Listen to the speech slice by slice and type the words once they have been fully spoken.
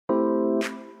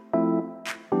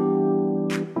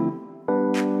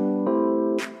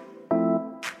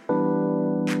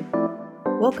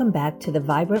Welcome back to the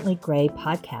Vibrantly Gray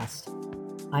podcast.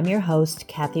 I'm your host,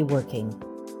 Kathy Working.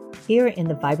 Here in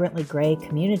the Vibrantly Gray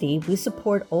community, we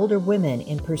support older women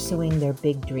in pursuing their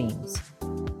big dreams.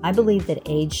 I believe that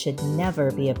age should never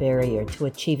be a barrier to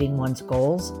achieving one's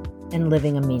goals and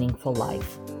living a meaningful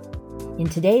life. In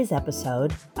today's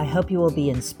episode, I hope you will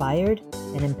be inspired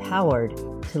and empowered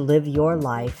to live your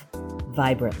life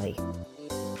vibrantly.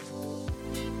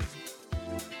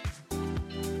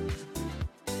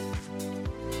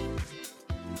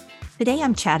 Today,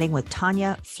 I'm chatting with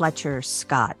Tanya Fletcher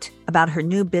Scott about her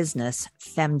new business,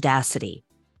 Femdacity.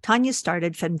 Tanya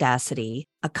started Femdacity,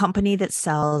 a company that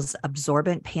sells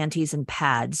absorbent panties and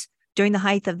pads during the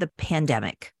height of the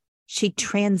pandemic. She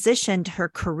transitioned her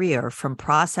career from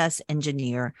process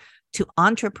engineer to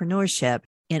entrepreneurship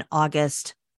in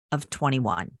August of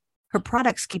 21. Her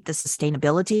products keep the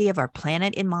sustainability of our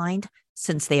planet in mind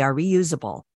since they are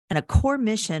reusable. And a core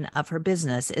mission of her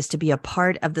business is to be a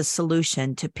part of the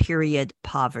solution to period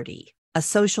poverty, a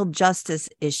social justice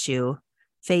issue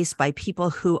faced by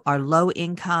people who are low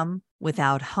income,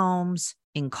 without homes,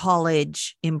 in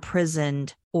college,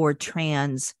 imprisoned, or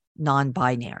trans,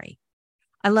 non-binary.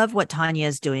 I love what Tanya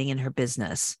is doing in her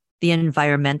business, the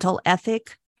environmental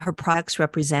ethic her products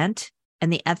represent,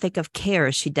 and the ethic of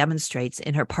care she demonstrates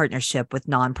in her partnership with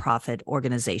nonprofit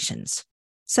organizations.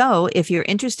 So if you're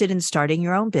interested in starting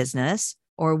your own business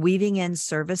or weaving in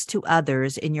service to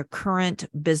others in your current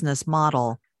business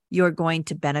model, you're going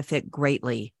to benefit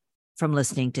greatly from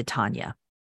listening to Tanya.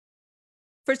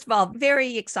 First of all,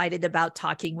 very excited about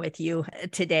talking with you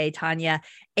today, Tanya.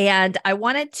 And I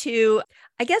wanted to,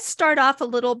 start off a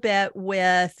little bit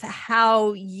with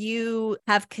how you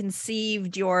have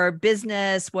conceived your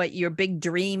business, what your big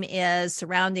dream is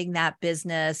surrounding that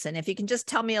business. And if you can just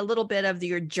tell me a little bit of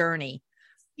your journey.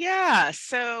 Yeah,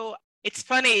 so it's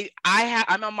funny.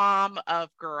 I'm a mom of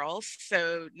girls.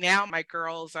 So now my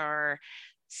girls are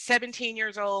 17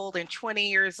 years old and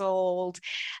 20 years old.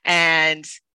 And,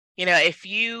 if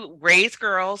you raise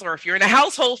girls or if you're in a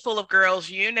household full of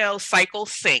girls,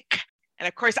 cycles sync. And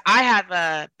of course, I have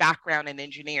a background in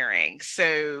engineering.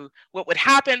 So what would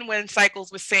happen when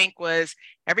cycles would sync was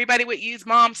everybody would use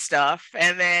mom stuff.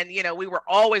 And then, we were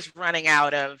always running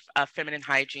out of feminine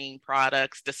hygiene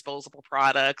products, disposable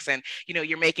products. And,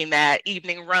 you're making that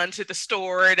evening run to the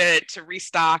store to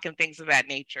restock and things of that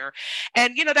nature.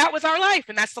 And, that was our life.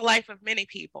 And that's the life of many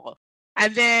people.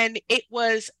 And then it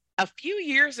was a few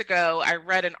years ago, I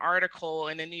read an article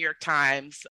in the New York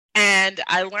Times. And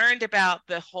I learned about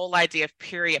the whole idea of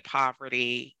period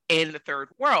poverty in the third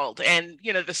world and,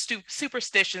 the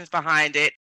superstitions behind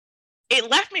it. It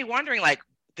left me wondering,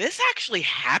 this actually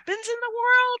happens in the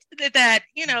world? That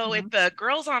if the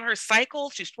girl's on her cycle,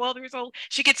 she's 12 years old,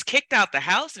 she gets kicked out the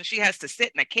house and she has to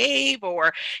sit in a cave,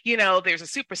 or, there's a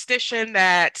superstition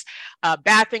that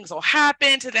bad things will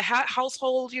happen to the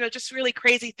household, just really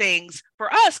crazy things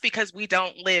for us because we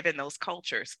don't live in those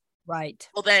cultures. Right.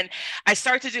 Well, then I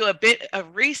started to do a bit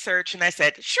of research and I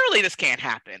said, surely this can't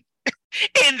happen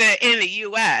in the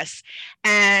US.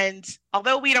 And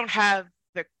although we don't have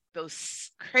those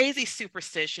crazy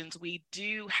superstitions, we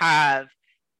do have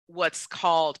what's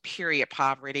called period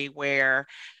poverty, where,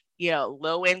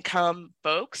 low income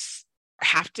folks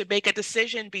have to make a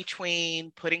decision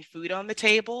between putting food on the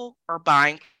table or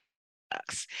buying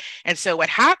products. And so what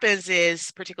happens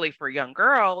is, particularly for young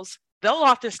girls, they'll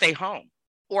often stay home.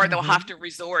 Or they'll have to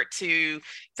resort to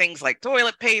things like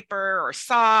toilet paper or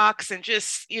socks and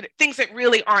just things that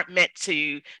really aren't meant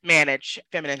to manage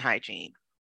feminine hygiene.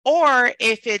 Or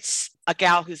if it's a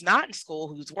gal who's not in school,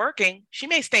 who's working, she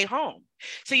may stay home.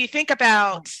 So you think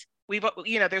about,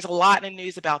 there's a lot in the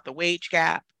news about the wage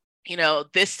gap.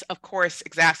 This, of course,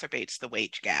 exacerbates the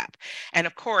wage gap. And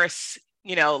of course,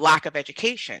 lack of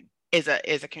education is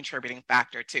a contributing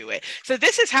factor to it. So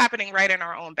this is happening right in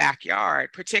our own backyard,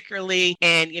 particularly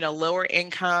in, lower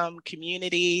income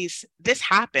communities. This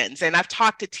happens. And I've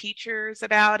talked to teachers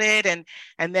about it and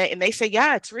they say,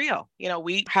 yeah, it's real.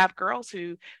 We have girls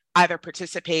who either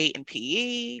participate in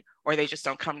PE or they just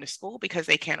don't come to school because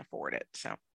they can't afford it.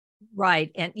 So.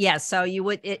 Right. And yeah, so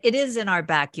it is in our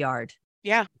backyard.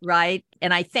 Yeah. Right.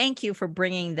 And I thank you for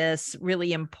bringing this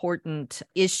really important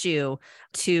issue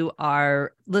to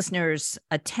our listeners'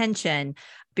 attention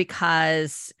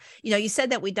because, you said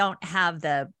that we don't have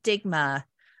the stigma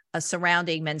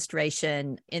surrounding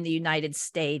menstruation in the United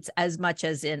States as much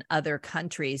as in other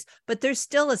countries, but there's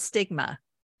still a stigma.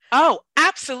 Oh,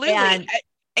 absolutely. And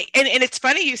it's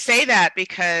funny you say that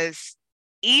because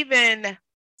even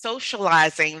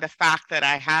socializing the fact that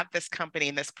I have this company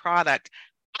and this product,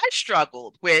 I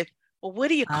struggled with well, what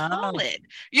do you call Oh, it?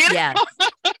 You yes, know,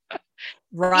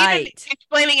 even right.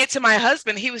 explaining it to my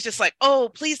husband, he was just like, oh,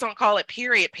 please don't call it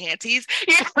period panties.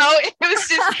 It was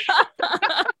just,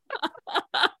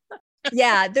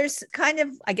 Yeah, there's kind of,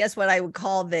 I guess, what I would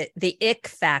call the ick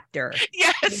factor. You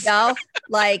yes, know,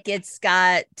 like it's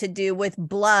got to do with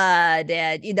blood,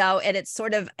 and and it's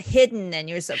sort of hidden, and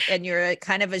you're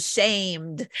kind of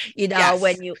ashamed, yes.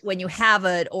 when you have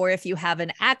it, or if you have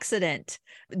an accident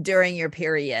during your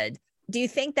period. Do you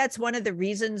think that's one of the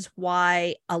reasons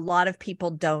why a lot of people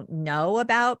don't know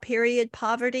about period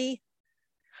poverty?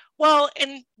 Well,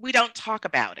 and we don't talk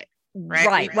about it, right?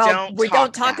 We Right. Well, don't we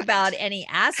don't talk talk about about it. any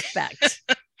aspect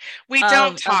We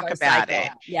don't of talk our about cycle.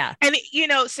 it. Yeah. And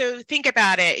so think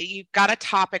about it. You've got a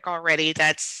topic already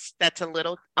that's a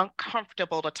little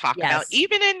uncomfortable to talk about, Yes.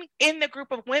 even in the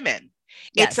group of women.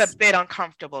 It's a Yes. bit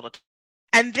uncomfortable to.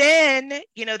 And then,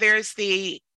 there's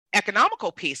the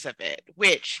economical piece of it,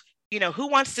 which, who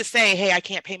wants to say, hey, I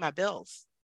can't pay my bills,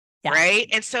 Yeah. right?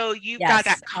 And so you've got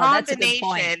Yes. that Oh, that's a good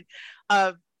point. combination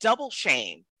of double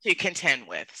shame to contend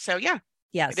with. So yeah, it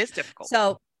Yes. is difficult.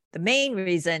 So the main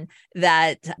reason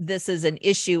that this is an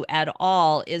issue at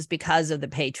all is because of the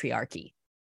patriarchy.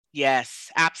 Yes,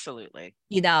 absolutely.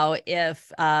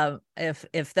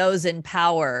 If those in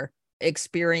power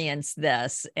experience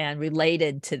this and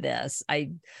related to this,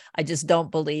 I just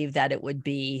don't believe that it would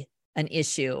be an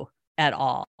issue at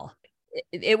all.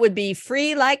 It would be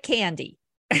free like candy.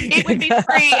 It would be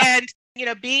free. And,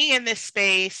 being in this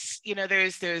space,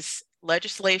 there's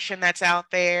legislation that's out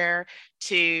there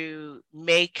to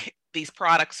make these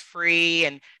products free,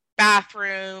 and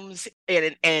bathrooms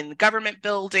and government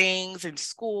buildings and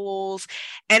schools.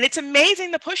 And it's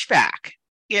amazing the pushback,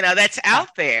 that's Yeah.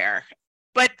 out there.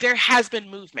 But there has been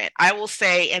movement. I will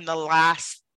say in the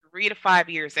last 3 to 5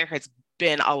 years, there has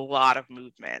been a lot of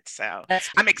movement. So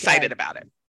I'm excited about it.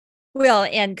 Well,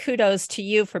 and kudos to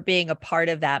you for being a part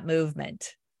of that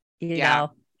movement. Yeah.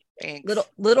 Thanks.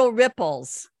 Little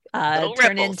ripples Little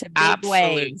turn ripples. into big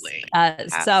waves.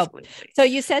 Absolutely. So Absolutely.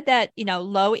 you said that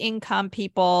low income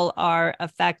people are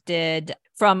affected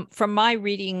from my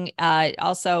reading.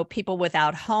 Also, people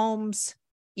without homes.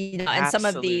 And some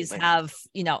of these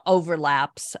Absolutely. have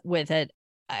overlaps with it.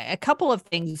 A couple of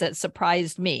things that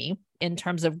surprised me in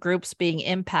terms of groups being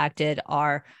impacted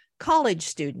are college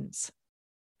students.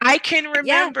 I can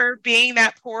remember being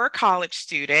that poor college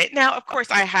student. Now, of course,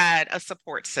 I had a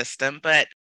support system, but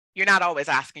you're not always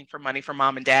asking for money from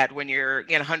mom and dad when you're,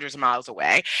 hundreds of miles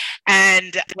away.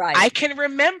 And Right. I can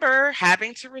remember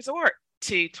having to resort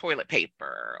to toilet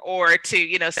paper or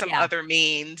to, some other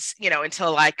means,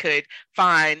 until I could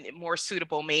find more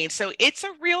suitable means. So it's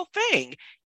a real thing.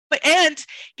 And,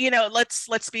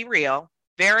 let's be real.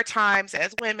 There are times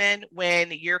as women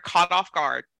when you're caught off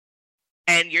guard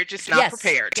and you're just not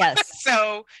prepared. Yes.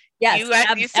 So yes,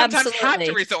 you sometimes have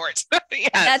to resort. Yes.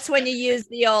 That's when you use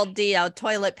the old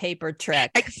toilet paper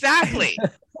trick. Exactly.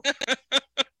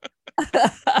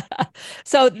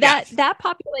 So that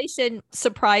population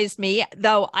surprised me,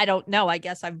 though I don't know. I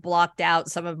guess I've blocked out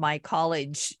some of my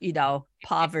college,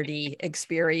 poverty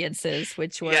experiences,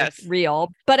 which were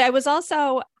real. But I was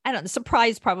also, I don't know,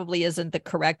 surprised probably isn't the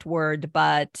correct word,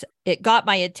 but it got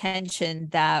my attention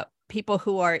that people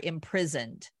who are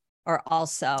imprisoned are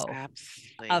also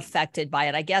affected by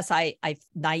it. I guess I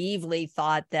naively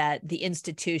thought that the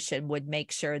institution would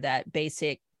make sure that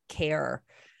basic care,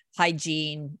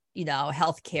 hygiene,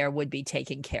 healthcare would be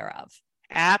taken care of.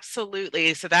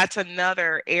 Absolutely. So that's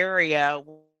another area.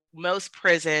 Most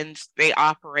prisons, they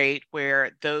operate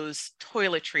where those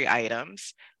toiletry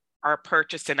items are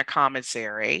purchased in a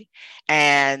commissary.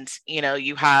 And,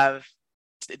 you have,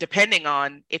 depending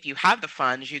on if you have the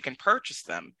funds, you can purchase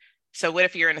them. So what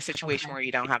if you're in a situation where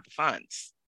you don't have the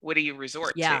funds? What do you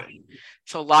resort to?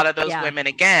 So a lot of those women,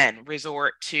 again,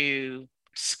 resort to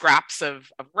scraps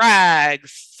of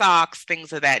rags, socks,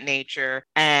 things of that nature.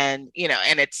 And,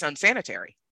 and it's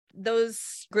unsanitary.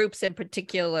 Those groups in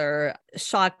particular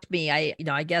shocked me.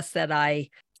 I guess that I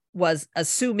was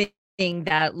assuming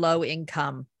that low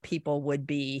income people would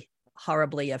be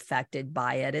horribly affected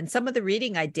by it. And some of the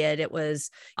reading I did, it was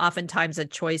oftentimes a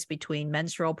choice between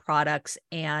menstrual products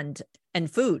and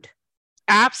food.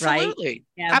 Absolutely.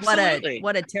 Right? And absolutely.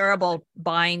 What a terrible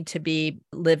bind to be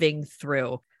living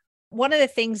through. One of the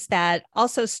things that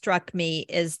also struck me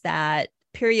is that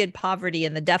period poverty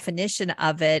and the definition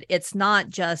of it, it's not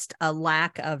just a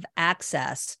lack of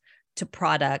access to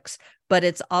products, but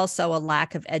it's also a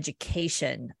lack of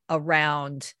education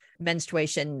around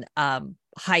menstruation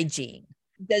hygiene.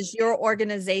 Does your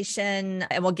organization,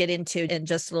 and we'll get into in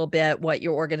just a little bit what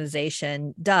your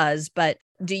organization does, but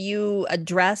do you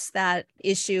address that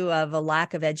issue of a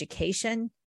lack of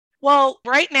education? Well,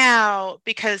 right now,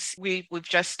 because we've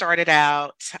just started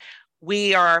out,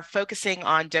 we are focusing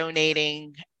on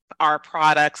donating our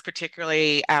products,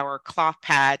 particularly our cloth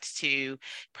pads, to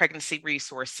pregnancy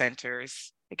resource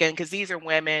centers. Again, because these are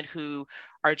women who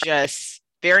are just,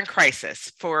 they're in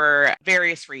crisis for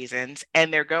various reasons,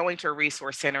 and they're going to a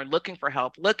resource center looking for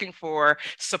help, looking for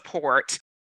support,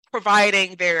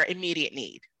 providing their immediate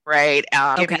need, right?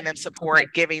 Giving them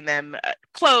support, giving them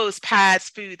clothes, pads,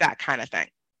 food, that kind of thing.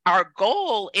 Our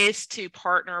goal is to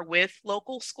partner with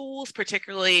local schools,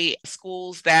 particularly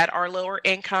schools that are lower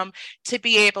income, to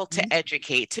be able to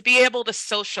educate, to be able to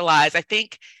socialize. I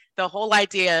think the whole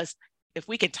idea is if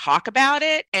we can talk about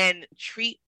it and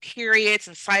treat periods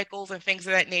and cycles and things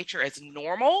of that nature as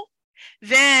normal,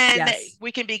 then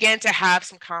we can begin to have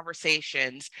some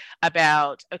conversations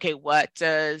about, okay, what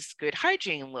does good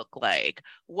hygiene look like?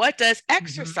 What does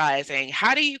exercising?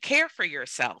 How do you care for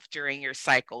yourself during your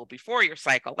cycle, before your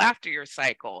cycle, after your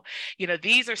cycle?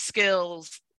 These are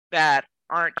skills that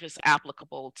aren't just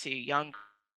applicable to young,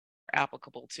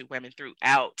 applicable to women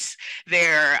throughout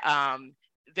their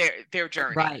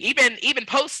journey. Right. Even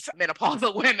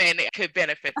post-menopausal women could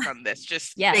benefit from this,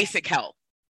 just basic health.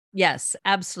 Yes,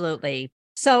 absolutely.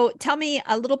 So tell me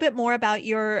a little bit more about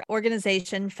your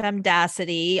organization,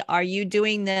 Femdacity. Are you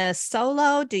doing this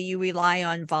solo? Do you rely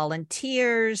on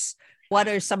volunteers? What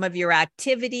are some of your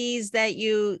activities that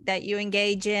you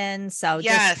engage in? So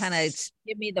just kind of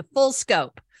give me the full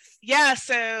scope. Yeah,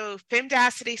 so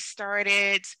Femdacity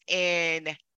started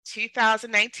in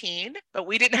 2019, but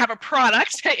we didn't have a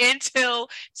product until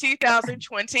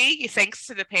 2020, thanks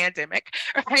to the pandemic.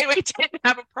 Right? We didn't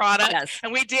have a product,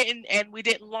 and we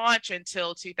didn't launch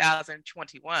until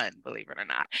 2021, believe it or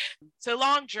not. So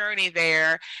long journey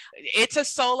there. It's a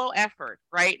solo effort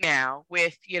right now,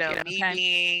 with me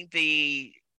being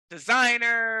the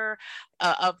designer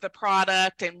of the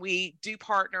product, and we do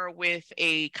partner with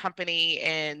a company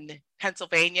in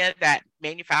Pennsylvania that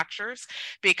manufactures,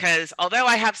 because although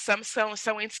I have some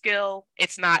sewing skill,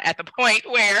 it's not at the point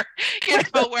where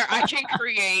where I can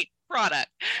create product.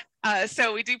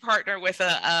 So we do partner with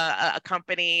a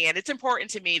company, and it's important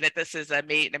to me that this is a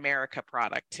made in America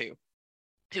product too,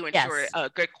 to ensure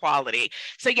good quality.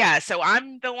 So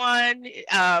I'm the one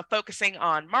focusing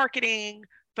on marketing,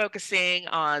 focusing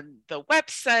on the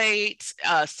website,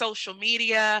 social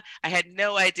media. I had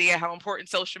no idea how important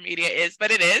social media is,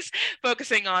 but it is.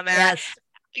 Focusing on that.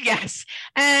 Yes.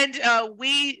 And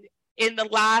we, in the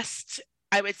last,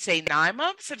 I would say 9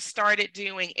 months, have started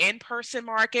doing in-person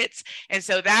markets. And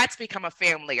so that's become a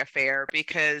family affair,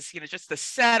 because, just the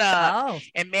setup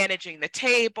and managing the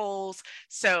tables.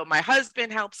 So my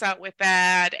husband helps out with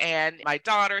that, and my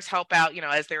daughters help out,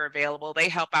 as they're available, they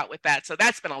help out with that. So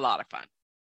that's been a lot of fun.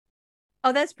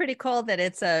 Oh, that's pretty cool that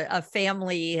it's a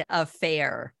family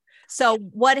affair. So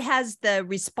what has the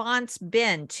response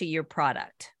been to your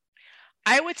product?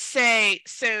 I would say,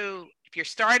 so if you're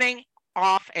starting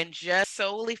off and just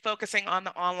solely focusing on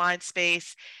the online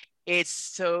space, it's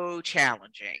so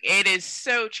challenging. It is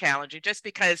so challenging, just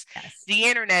because the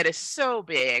internet is so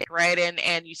big, right?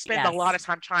 And you spend a lot of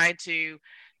time trying to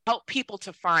help people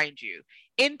to find you.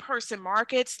 In-person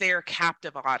markets, they're a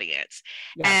captive audience.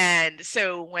 And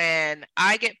so when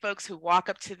I get folks who walk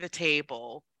up to the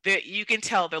table, that you can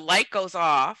tell the light goes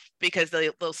off, because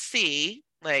they'll see,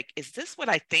 like, is this what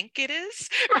I think it is?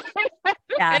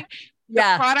 And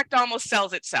the product almost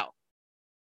sells itself.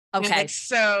 And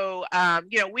so,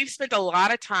 we've spent a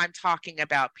lot of time talking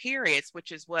about periods,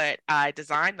 which is what I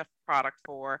designed the product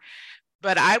for.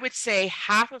 But I would say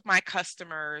half of my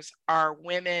customers are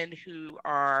women who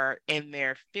are in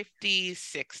their 50s,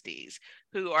 60s,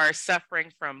 who are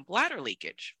suffering from bladder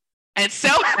leakage. And so,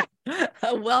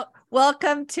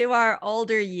 welcome to our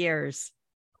older years.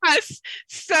 Yes.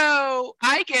 So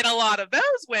I get a lot of those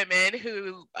women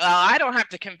who I don't have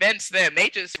to convince them. They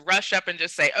just rush up and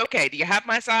just say, okay, do you have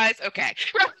my size? Okay.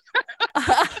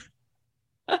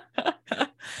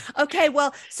 Okay,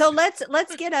 well, so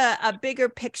let's get a bigger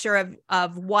picture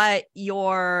of what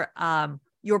your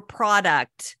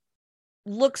product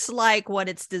looks like, what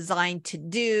it's designed to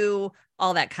do,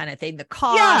 all that kind of thing, the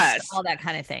cost, all that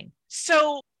kind of thing.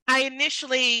 So I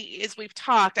initially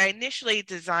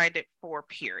designed it for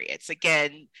periods.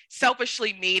 Again,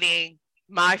 selfishly meeting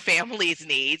my family's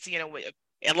needs.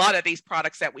 A lot of these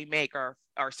products that we make are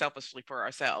selfishly for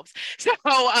ourselves. So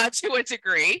to a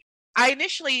degree. I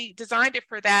initially designed it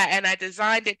for that, and I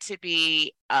designed it to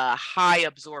be a high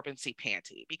absorbency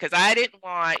panty because I didn't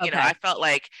want, Okay. I felt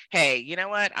like, hey, you know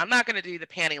what? I'm not going to do the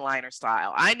panty liner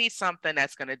style. I need something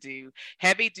that's going to do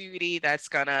heavy duty, that's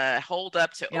going to hold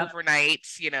up to Yep.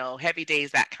 overnights, heavy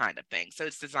days, that kind of thing. So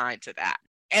it's designed to that.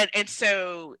 And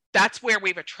so that's where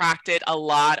we've attracted a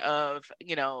lot of,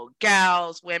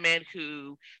 gals, women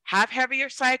who have heavier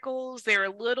cycles. They're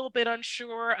a little bit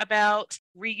unsure about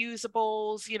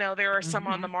reusables. There are some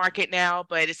on the market now,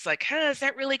 but it's like, is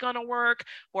that really going to work?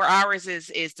 Or ours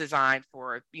is designed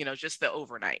for, just the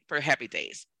overnight for heavy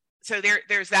days. So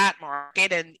there's that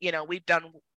market, and we've done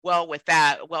well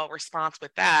response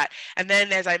with that. And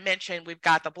then, as I mentioned, we've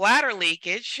got the bladder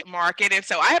leakage market. And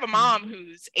so I have a mom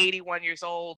who's 81 years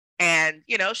old, and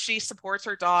she supports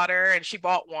her daughter, and she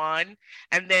bought one.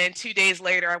 And then 2 days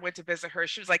later, I went to visit her.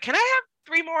 She was like, "Can I have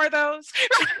 3 more of those?"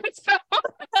 So,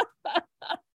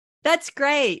 that's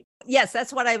great. Yes,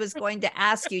 that's what I was going to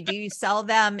ask you. Do you sell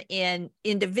them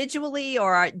individually,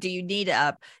 or do you need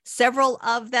several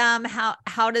of them?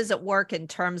 How does it work in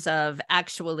terms of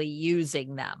actually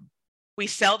using them? we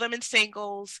sell them in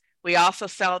singles. We also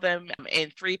sell them in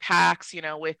 3-packs,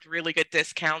 with really good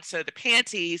discounts. So the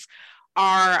panties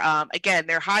are, again,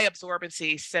 they're high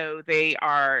absorbency. So they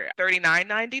are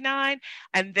 $39.99,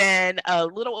 and then a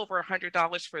little over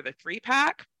 $100 for the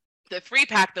 3-pack. The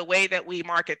 3-pack, the way that we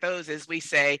market those is we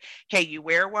say, hey, you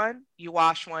wear one, you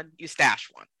wash one, you stash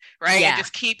one, right? Yeah. And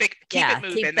just keep it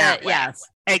moving that way. Yes.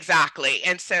 Exactly.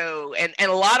 And so, and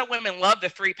a lot of women love the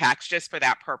 3-packs just for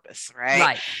that purpose,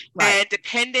 right? Right. And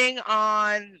depending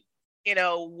on,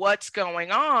 what's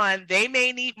going on, they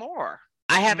may need more.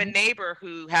 I have a neighbor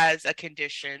who has a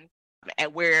condition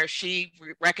and where she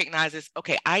recognizes,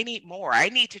 okay, I need more. I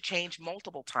need to change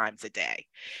multiple times a day.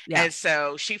 Yeah. And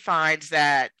so she finds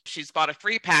that she's bought a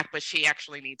 3-pack, but she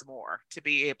actually needs more to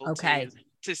be able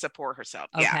to support herself.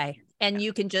 Okay. Yeah. And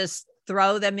you can just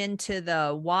throw them into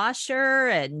the washer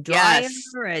and dryer. Yes.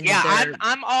 And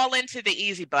I'm all into the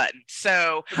easy button.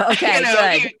 So,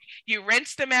 good. You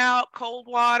rinse them out, cold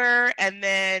water, and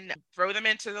then throw them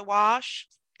into the wash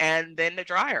and then the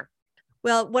dryer.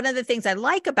 Well, one of the things I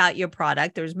like about your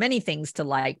product, there's many things to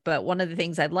like, but one of the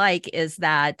things I like is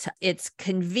that it's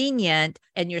convenient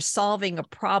and you're solving a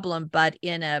problem, but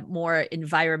in a more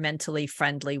environmentally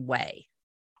friendly way.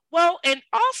 Well, and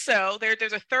also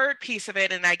there's a third piece of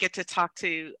it, and I get to talk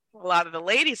to a lot of the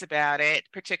ladies about it,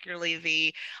 particularly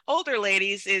the older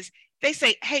ladies, is they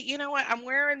say, hey, you know what? I'm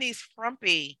wearing these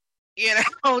frumpy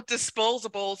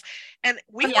disposables, and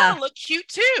we want to look cute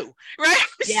too, right?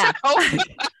 Yeah.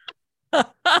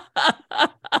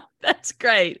 That's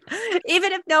great.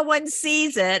 Even if no one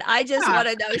sees it, I just want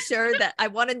to know I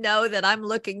want to know that I'm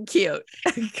looking cute.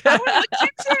 I want to look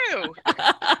cute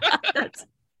too.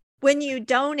 When you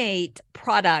donate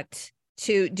product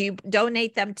do you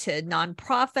donate them to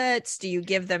nonprofits? Do you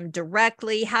give them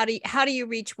directly? How do you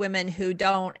reach women who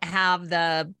don't have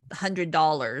the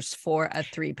 $100 for a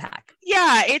 3-pack?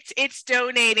 Yeah, it's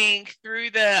donating through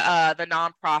the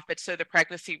nonprofit. So the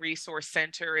Pregnancy Resource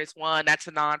Center is one. That's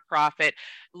a nonprofit.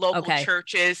 Local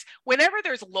churches. Whenever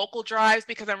there's local drives,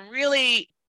 because I'm really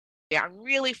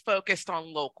focused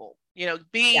on local.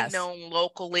 Being known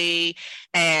locally,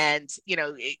 and,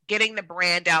 getting the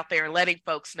brand out there and letting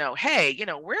folks know, hey,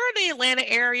 we're in the Atlanta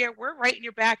area. We're right in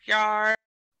your backyard.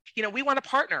 We want to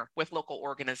partner with local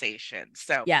organizations.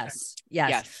 So yes.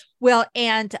 Well,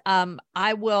 and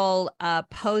I will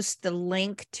post the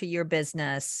link to your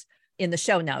business in the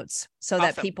show notes so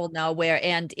that people know where,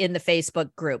 and in the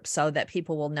Facebook group so that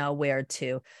people will know where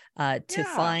to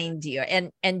find you.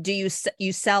 And do you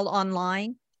sell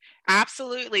online?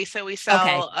 Absolutely. So we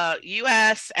sell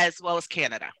US as well as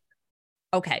Canada.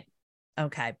 Okay.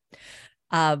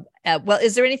 Well,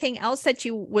 is there anything else that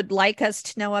you would like us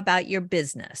to know about your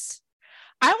business?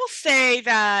 I will say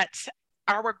that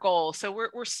our goal, so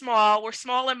we're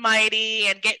small and mighty,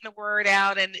 and getting the word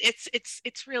out, and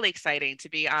it's really exciting, to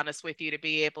be honest with you, to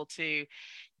be able to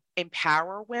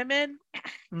empower women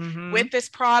with this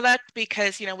product,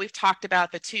 because we've talked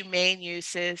about the 2 main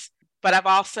uses. But I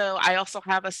also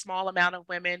have a small amount of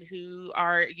women who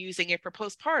are using it for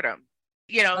postpartum.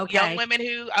 Young women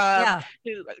who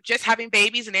just having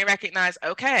babies, and they recognize,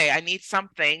 okay, I need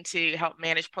something to help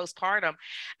manage postpartum.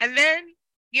 And then,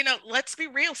 let's be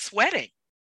real, sweating,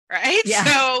 right? Yeah.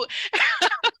 So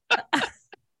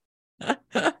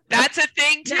that's a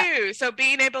thing too. Yeah. So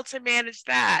being able to manage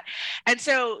that. And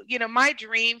so, my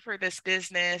dream for this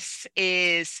business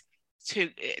is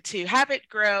to have it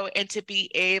grow and to be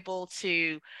able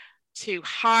to to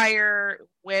hire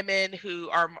women who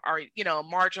are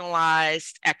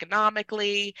marginalized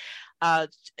economically,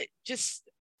 just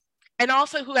and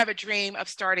also who have a dream of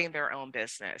starting their own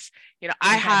business.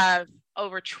 I have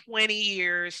over 20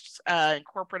 years in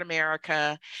corporate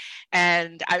America.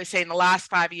 And I would say in the last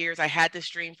 5 years, I had this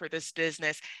dream for this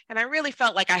business. And I really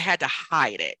felt like I had to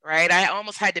hide it, right? I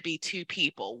almost had to be two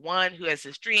people, one who has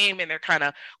this dream and they're kind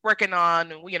of working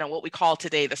on, what we call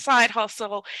today the side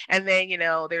hustle. And then,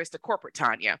 there's the corporate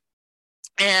Tanya.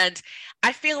 And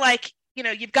I feel like,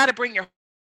 you've got to bring your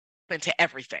into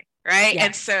everything, right? Yes.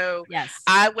 And so yes.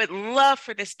 I would love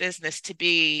for this business to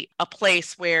be a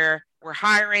place where we're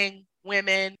hiring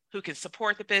women who can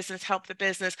support the business, help the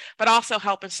business, but also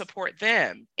help and support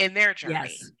them in their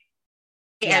journey. Yes.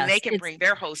 And they can bring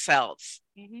their whole selves.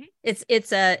 Mm-hmm.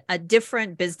 It's a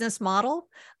different business model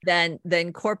than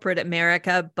corporate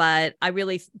America, but I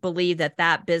really believe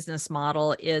that business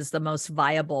model is the most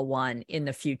viable one in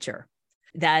the future.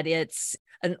 That it's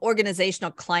an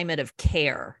organizational climate of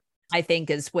care, I think,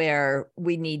 is where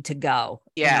we need to go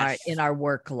in our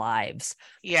work lives.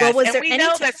 Yes. Well, and we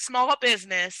know that small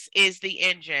business is the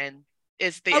engine,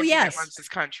 that runs this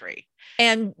country.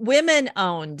 And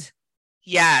women-owned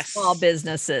small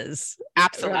businesses.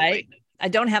 Absolutely. Right? I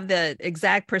don't have the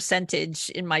exact percentage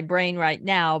in my brain right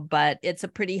now, but it's a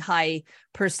pretty high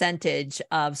percentage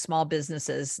of small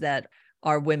businesses that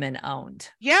are women owned.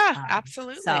 Yeah,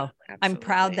 absolutely. So I'm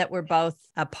proud that we're both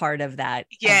a part of that.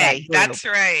 Yay, that's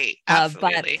right.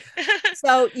 Absolutely.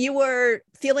 So you were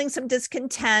feeling some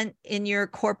discontent in your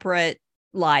corporate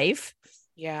life.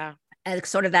 Yeah. And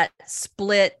sort of that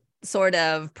split sort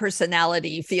of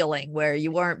personality feeling where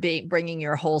you weren't bringing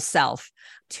your whole self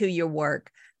to your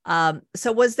work.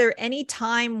 So was there any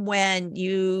time when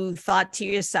you thought to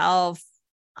yourself,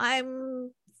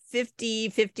 I'm 50,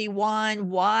 51.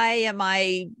 Why am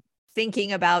I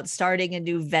thinking about starting a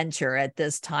new venture at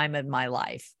this time in my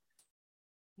life?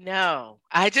 No,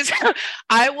 I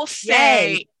will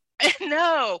say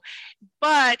no,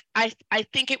 but I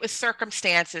think it was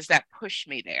circumstances that pushed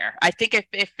me there. I think if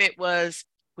it was,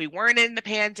 we weren't in the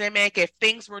pandemic, if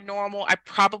things were normal, I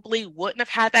probably wouldn't have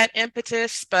had that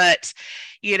impetus. But,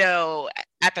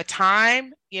 at the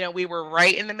time, we were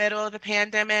right in the middle of the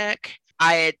pandemic.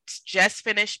 I had just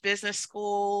finished business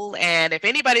school. And if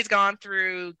anybody's gone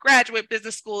through graduate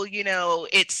business school,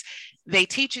 they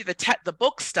teach you the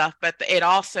book stuff, but it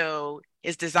also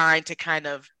is designed to kind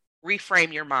of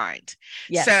reframe your mind.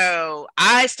 Yes. So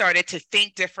I started to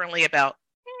think differently about,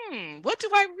 what do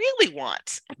I really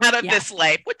want out of this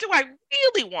life? What do I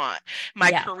really want?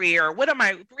 My career? What are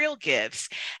my real gifts?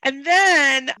 And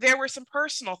then there were some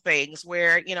personal things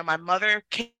where, my mother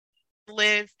came to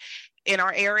live in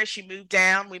our area. She moved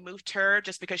down. We moved her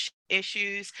just because she had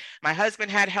issues. My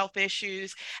husband had health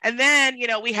issues. And then,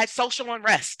 we had social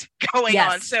unrest going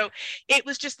on. So it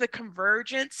was just the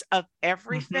convergence of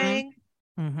everything.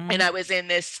 Mm-hmm. And I was in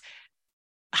this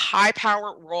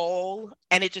high-powered role,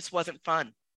 and it just wasn't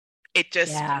fun. It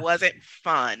just wasn't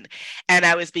fun. And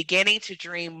I was beginning to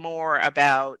dream more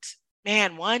about,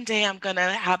 man, one day I'm going to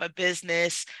have a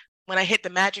business. When I hit the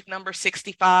magic number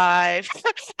 65,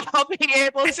 I'll be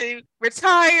able to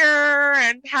retire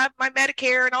and have my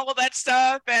Medicare and all of that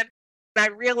stuff. And I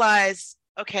realized,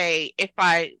 okay, if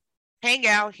I hang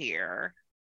out here,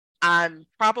 I'm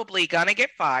probably going to get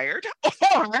fired,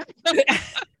 or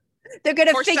they're going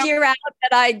to figure out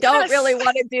that I don't really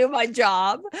want to do my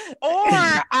job, or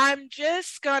I'm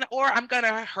going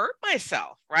to hurt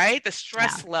myself, right? The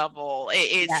stress level,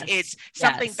 it's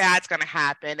something bad's going to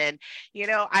happen. And,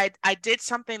 I did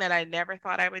something that I never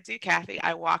thought I would do, Kathy.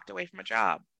 I walked away from a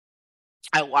job.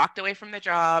 I walked away from the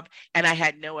job, and I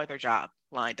had no other job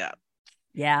lined up.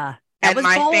 Yeah. And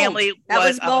my family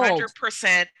was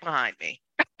 100% behind me.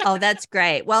 Oh, that's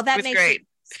great. Well, that makes it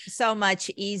so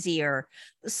much easier.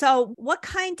 So what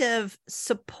kind of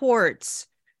supports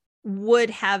would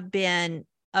have been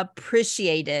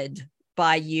appreciated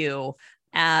by you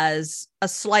as a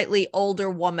slightly older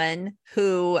woman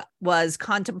who was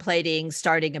contemplating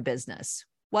starting a business?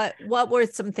 What were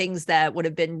some things that would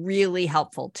have been really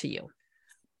helpful to you?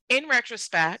 In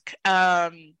retrospect,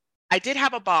 I did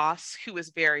have a boss who was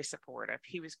very supportive.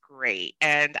 He was great.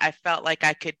 And I felt like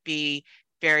I could be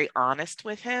very honest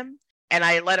with him. And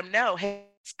I let him know, hey,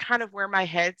 it's kind of where my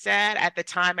head's at. At the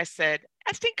time, I said,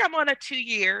 I think I'm on a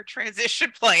 2-year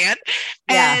transition plan.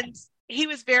 Yeah. And he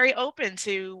was very open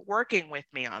to working with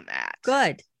me on that.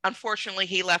 Good. Unfortunately,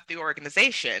 he left the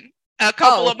organization a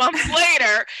couple of months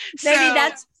later.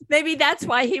 Maybe that's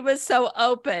why he was so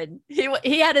open.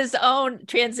 He had his own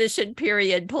transition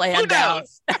period planned out.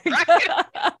 Who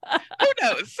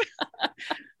knows?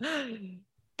 Who knows?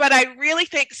 but I really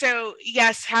think so.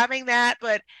 Yes, having that,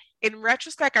 but in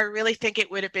retrospect, I really think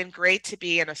it would have been great to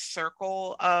be in a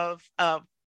circle of, and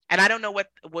I don't know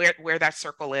where that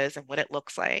circle is and what it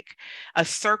looks like. A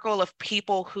circle of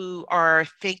people who are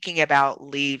thinking about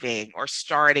leaving or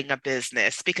starting a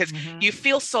business because you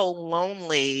feel so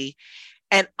lonely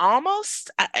and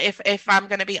almost, if I'm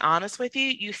going to be honest with you,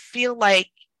 you feel like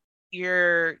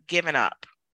you're giving up,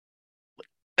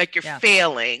 like you're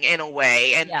failing in a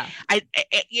way. And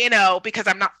because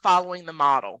I'm not following the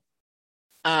model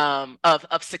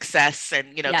of success,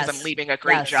 and because I'm leaving a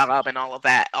great job and all of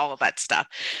that stuff.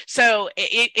 So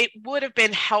it would have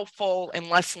been helpful and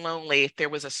less lonely if there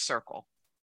was a circle.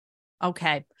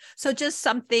 Okay. So just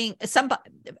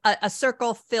a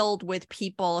circle filled with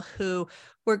people who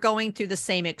were going through the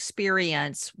same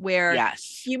experience, where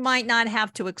you might not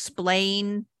have to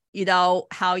explain,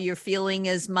 how you're feeling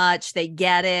as much. They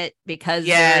get it because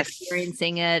they're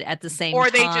experiencing it at the same time. Or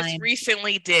they just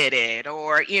recently did it,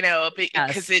 or,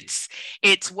 because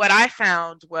it's what I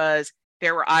found was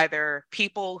there were either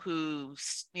people who,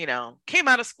 came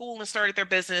out of school and started their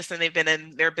business and they've been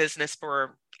in their business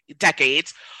for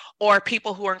decades, or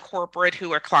people who are in corporate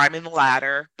who are climbing the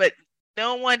ladder, but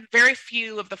very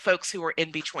few of the folks who were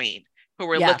in between who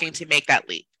were looking to make that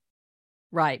leap.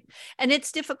 Right. And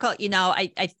it's difficult.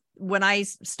 When I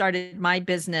started my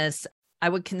business, I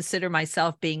would consider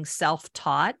myself being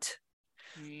self-taught.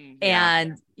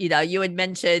 And, you had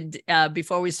mentioned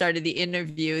before we started the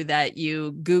interview that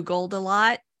you Googled a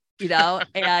lot,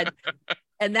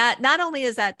 and that not only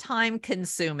is that time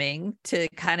consuming to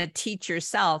kind of teach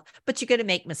yourself, but you're going to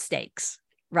make mistakes.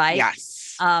 Right.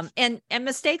 Yes. And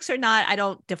mistakes are not, I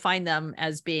don't define them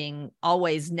as being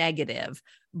always negative,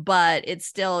 but it's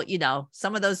still,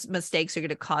 some of those mistakes are going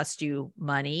to cost you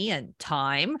money and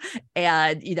time,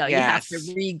 and, you have to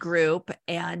regroup.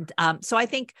 And so I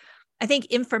think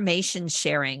information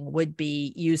sharing would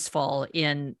be useful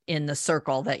in the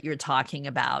circle that you're talking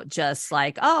about. Just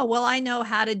like, oh, well, I know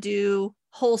how to do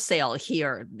wholesale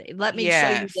here. Let me show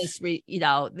you this,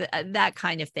 that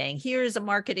kind of thing. Here's a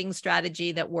marketing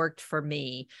strategy that worked for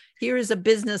me. Here is a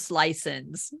business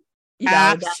license,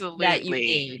 absolutely. that you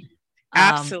need.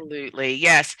 Absolutely.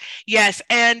 Yes.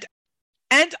 And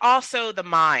also the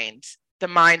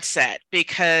mindset,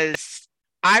 because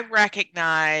I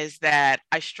recognize that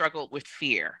I struggled with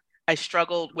fear. I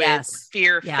struggled with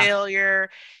fear of failure,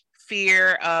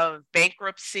 fear of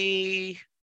bankruptcy.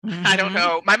 I don't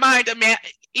know. My mind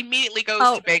immediately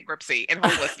goes to bankruptcy and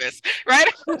homelessness,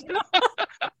 right?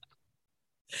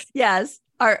 Yes.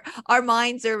 Our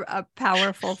minds are a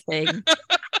powerful thing.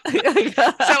 So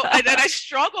and then I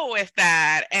struggle with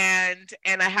that, and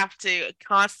I have to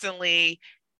constantly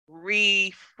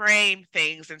reframe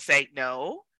things and say,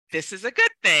 no, this is a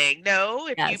good thing. No,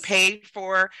 if you pay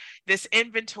for this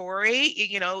inventory,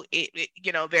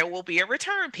 there will be a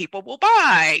return. People will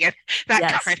buy, and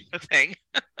that kind of thing.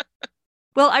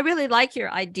 Well, I really like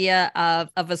your idea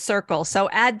of a circle. So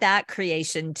add that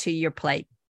creation to your plate.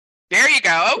 There you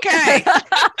go. Okay.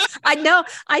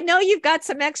 I know you've got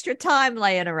some extra time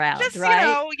laying around, just, right?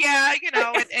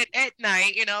 At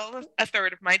night, a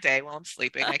third of my day while I'm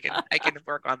sleeping, I can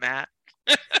work on that.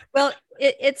 Well,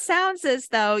 it sounds as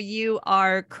though you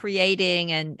are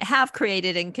creating and have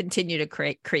created and continue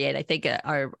to create. I think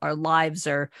our lives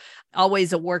are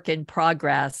always a work in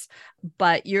progress,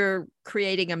 but you're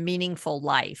creating a meaningful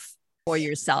life for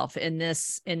yourself in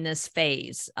this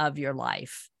phase of your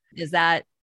life. Is that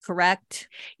correct?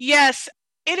 Yes,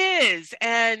 it is.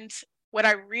 And what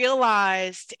I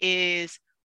realized is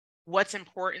what's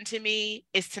important to me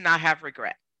is to not have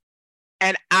regret.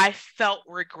 And I felt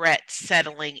regret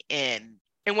settling in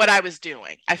what I was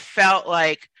doing. I felt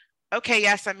like, okay,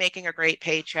 yes, I'm making a great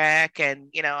paycheck, and,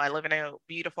 I live in a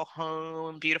beautiful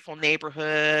home, beautiful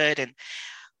neighborhood, and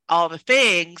all the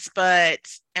things, but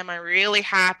am I really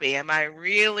happy? Am I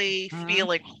really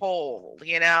feeling whole?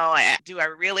 Do I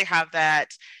really have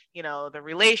that, the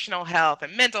relational health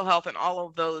and mental health and all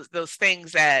of those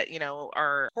things that,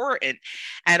 are important.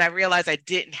 And I realized I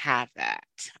didn't have that.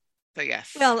 So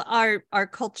yes. Well, our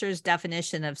culture's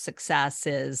definition of success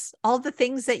is all the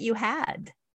things that you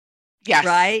had. Yes.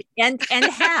 Right. And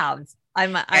have, I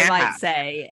might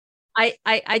say.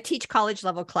 I teach college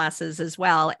level classes as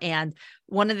well. And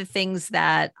one of the things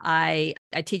that I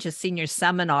teach a senior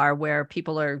seminar where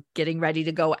people are getting ready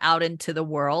to go out into the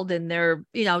world, and they're,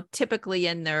 typically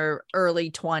in their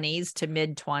early 20s to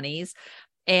mid 20s.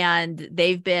 And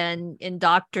they've been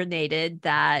indoctrinated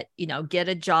that, get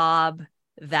a job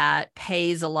that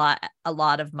pays a lot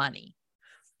of money.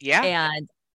 Yeah. And,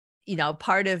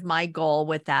 part of my goal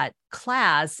with that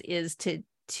class is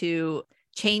to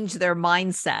change their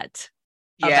mindset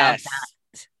about Yes.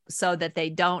 that so that they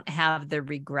don't have the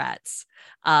regrets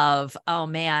of, oh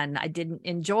man, I didn't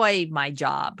enjoy my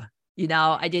job.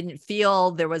 I didn't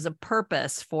feel there was a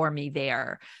purpose for me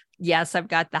there. Yes, I've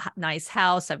got the nice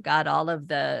house. I've got all of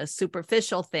the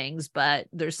superficial things, but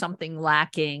there's something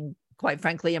lacking, quite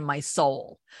frankly, in my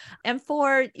soul. And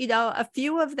for, a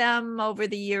few of them over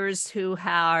the years who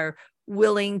are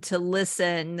willing to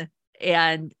listen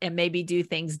and maybe do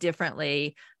things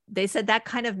differently, they said that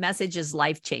kind of message is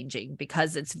life-changing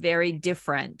because it's very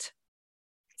different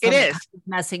It from the is. kind of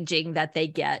messaging that they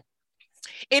get.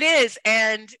 It is.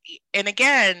 And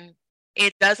again,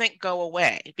 it doesn't go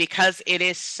away because it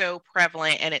is so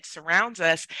prevalent and it surrounds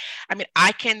us. I mean,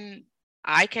 I can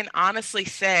honestly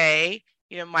say,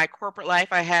 my corporate life,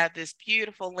 I had this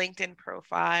beautiful LinkedIn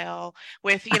profile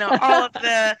with, all of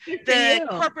the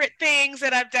corporate things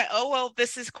that I've done. Oh, well,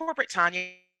 this is corporate Tanya,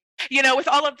 with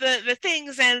all of the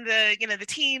things and the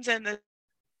teams and the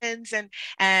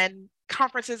and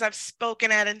conferences I've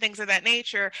spoken at and things of that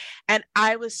nature. And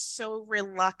I was so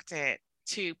reluctant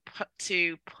to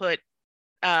put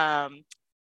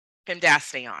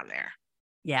Femdacity on there.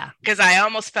 Yeah. Because I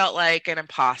almost felt like an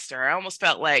imposter. I almost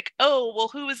felt like, oh, well,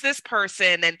 who is this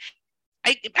person? And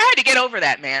I had to get over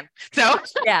that, man. So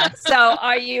yeah. So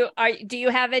do you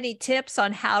have any tips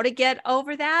on how to get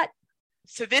over that?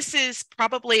 So this is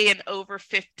probably an over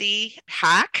 50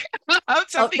 hack.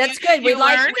 That's good. We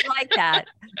like that.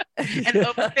 An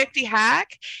over 50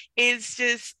 hack is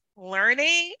just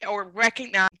learning or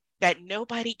recognize that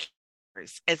nobody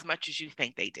cares as much as you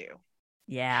think they do.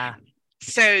 Yeah.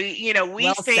 So,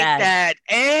 we think that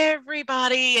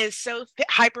everybody is so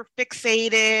hyper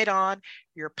fixated on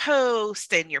your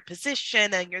post and your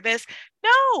position and your this.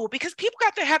 No, because people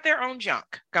got to have their own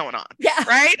junk going on. Yeah.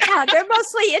 Right. Yeah. They're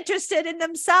mostly interested in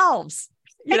themselves,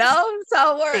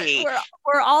 so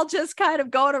we're all just kind of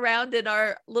going around in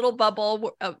our little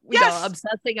bubble,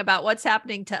 obsessing about what's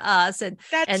happening to us and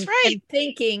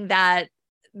thinking that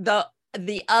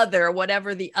the other,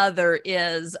 whatever the other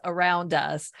is around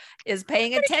us, is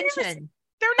paying attention.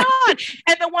 They're not.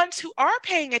 And the ones who are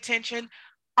paying attention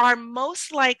are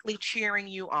most likely cheering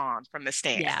you on from the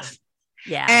stands. Yeah.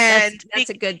 Yeah. And that's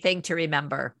a good thing to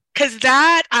remember. Because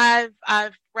that I've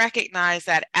recognized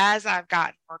that as I've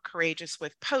gotten more courageous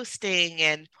with posting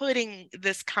and putting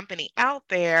this company out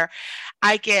there,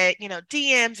 I get,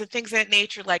 DMs and things of that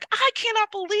nature, like, I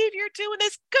cannot believe you're doing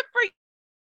this. Good for you.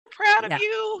 Proud of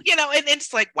you, and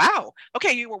it's like, wow,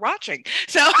 okay, you were watching.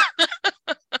 So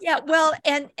yeah, well,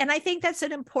 and I think that's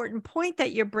an important point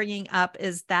that you're bringing up,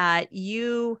 is that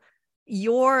your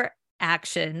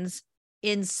actions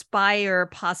inspire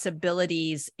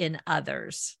possibilities in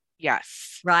others.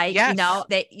 Yes. Right. Yes.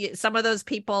 Some of those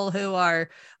people who are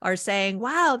saying,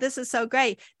 wow, this is so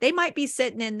great, they might be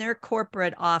sitting in their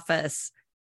corporate office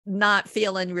not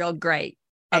feeling real great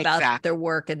about their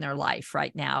work and their life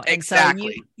right now. And so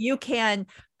you can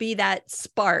be that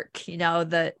spark,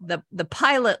 the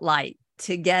pilot light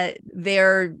to get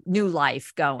their new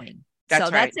life going.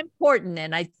 That's important.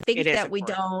 And I think that we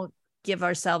don't give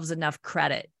ourselves enough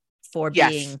credit for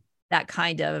being that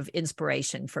kind of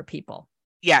inspiration for people.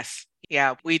 Yes.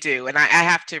 Yeah, we do. And I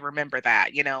have to remember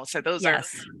that, so those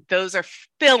are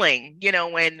filling,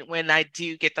 when I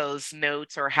do get those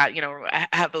notes or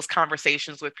have those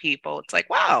conversations with people. It's like,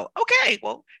 wow, okay,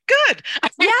 well, good.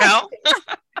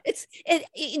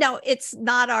 It's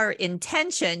not our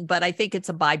intention, but I think it's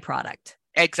a byproduct.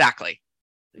 Exactly.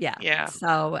 Yeah. Yeah.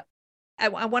 So I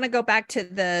want to go back to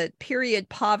the period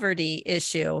poverty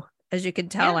issue. As you can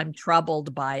tell, I'm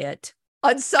troubled by it.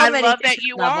 On so many love that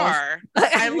you levels. Are.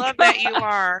 I love that you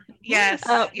are. Yes.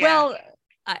 Well,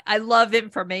 I love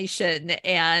information.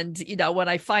 And, when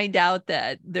I find out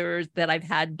that I've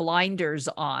had blinders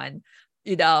on,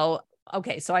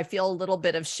 okay, so I feel a little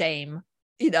bit of shame,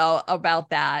 about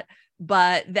that.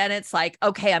 But then it's like,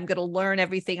 okay, I'm going to learn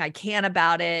everything I can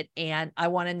about it. And I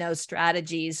want to know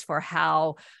strategies for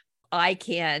how I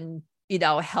can,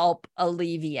 help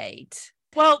alleviate.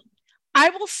 Well, I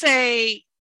will say,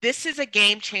 this is a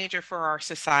game changer for our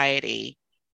society.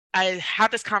 I have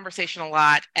this conversation a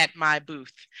lot at my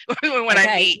booth when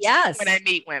I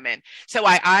meet women. So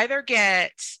I either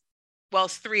get,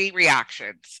 it's 3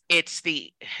 reactions. It's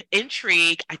the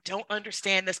intrigue. I don't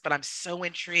understand this, but I'm so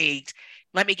intrigued.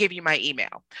 Let me give you my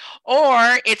email.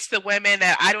 Or it's the women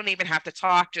that I don't even have to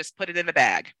talk, just put it in the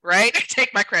bag, right?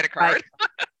 Take my credit card.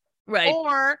 Right.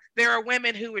 Or there are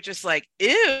women who are just like,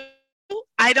 ew,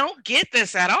 I don't get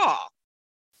this at all.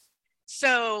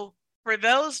 So for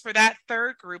that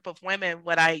third group of women,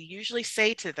 what I usually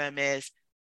say to them is,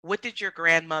 what did your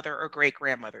grandmother or great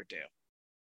grandmother do?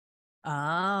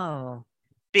 Oh,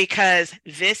 because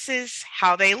this is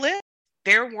how they live.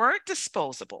 There weren't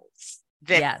disposables.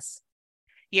 yes.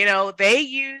 They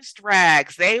used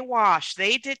rags, they washed,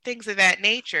 they did things of that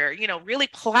nature. Really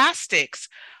plastics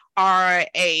are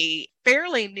a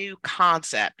fairly new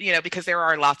concept, because there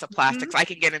are lots of plastics. I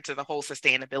can get into the whole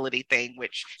sustainability thing,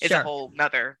 which is a Sure. whole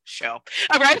nother show.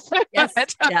 All right. Yes.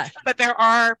 Yeah. But there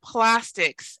are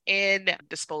plastics in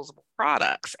disposable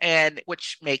products and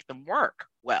which make them work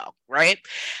well, right?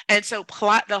 And so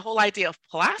the whole idea of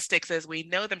plastics as we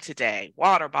know them today,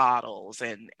 water bottles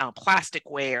and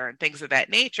plasticware and things of that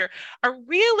nature are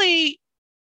really,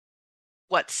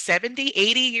 70,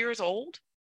 80 years old?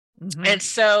 And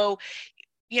so,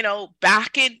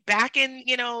 back in,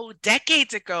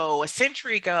 decades ago, a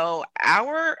century ago,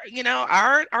 our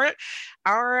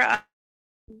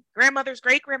grandmothers,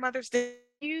 great grandmothers, they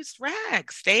used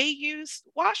rags, they used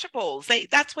washables.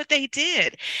 That's what they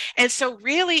did. And so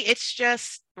really it's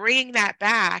just bringing that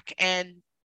back and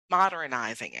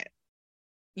modernizing it.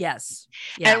 Yes.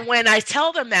 Yeah. And when I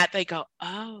tell them that, they go,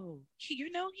 "Oh, you're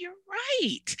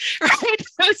right." Right?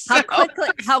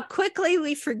 How quickly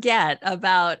we forget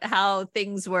about how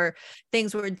things were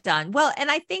done. Well, and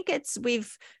I think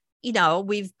we've in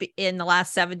the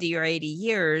last 70 or 80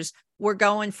 years, we're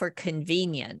going for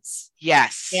convenience.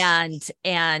 Yes. And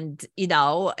the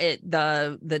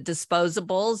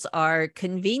disposables are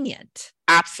convenient.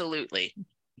 Absolutely.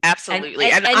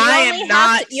 Absolutely. And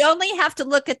you only have to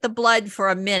look at the blood for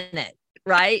a minute,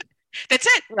 right? That's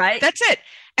it. Right. That's it.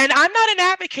 And I'm not an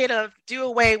advocate of do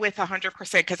away with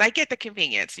 100% because I get the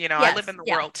convenience. Yes, I live in the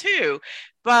world too.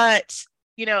 But,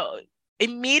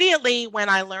 immediately when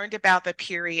I learned about the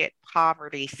period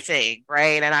poverty thing,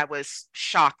 right? And I was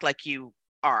shocked like you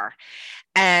are.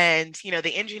 And,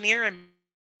 the engineer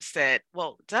said,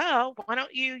 well, duh, why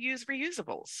don't you use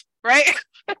reusables? Right?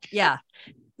 Yeah.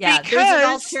 Yeah, because there's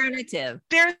an alternative.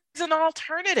 There's an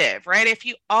alternative, right? If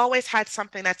you always had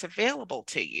something that's available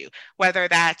to you, whether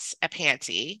that's a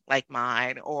panty like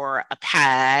mine or a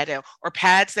pad or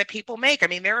pads that people make. I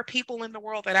mean, there are people in the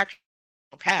world that actually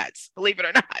make pads, believe it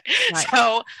or not. Right.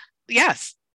 So,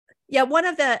 yes. Yeah, one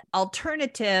of the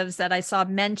alternatives that I saw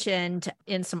mentioned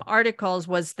in some articles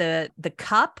was the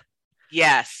cup.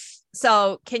 Yes.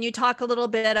 So can you talk a little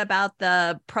bit about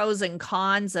the pros and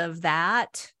cons of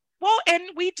that? Well, and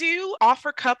we do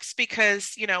offer cups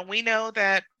because, we know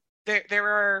that there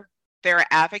are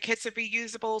advocates of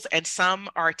reusables and some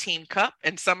are team cup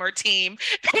and some are team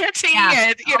panty.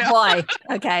 Yeah. And, boy.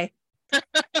 Okay.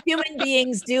 Human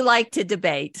beings do like to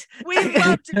debate. We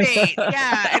love debate.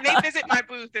 Yeah. And they visit my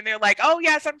booth and they're like, oh,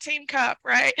 yes, I'm team cup.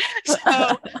 Right.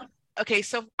 So, okay.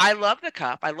 So I love the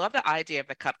cup. I love the idea of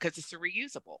the cup because it's a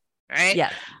reusable. Right.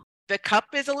 Yeah. The cup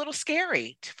is a little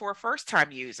scary for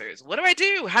first-time users. What do I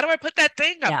do? How do I put that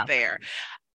thing up there?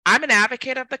 I'm an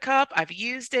advocate of the cup. I've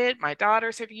used it. My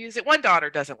daughters have used it. One daughter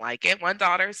doesn't like it. One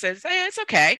daughter says, it's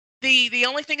okay. The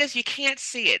only thing is you can't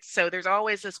see it. So there's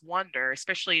always this wonder,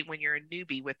 especially when you're a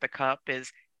newbie with the cup, is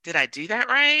did I do that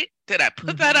right? Did I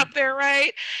put that up there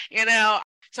right?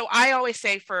 So I always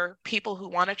say for people who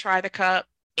want to try the cup,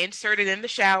 insert it in the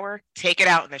shower, take it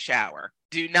out in the shower.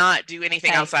 Do not do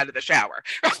anything outside of the shower,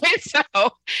 right? So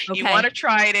you want to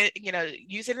try it,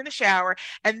 use it in the shower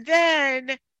and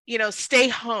then, stay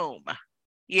home.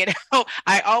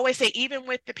 I always say, even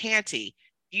with the panty,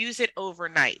 use it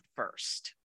overnight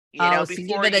first. So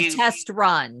give it a test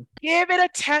run. Give it a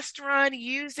test run.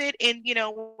 Use it in,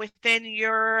 within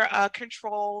your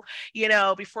control,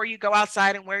 before you go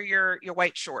outside and wear your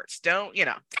white shorts. Don't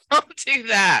do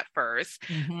that first.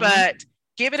 But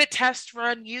give it a test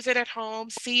run, use it at home,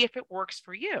 see if it works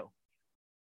for you.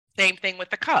 Same thing with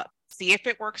the cup. See if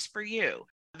it works for you.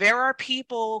 There are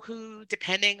people who,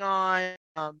 depending on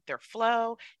their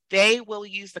flow, they will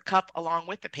use the cup along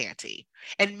with the panty.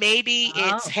 And maybe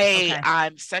it's, hey,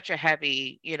 I'm such a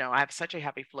heavy, I have such a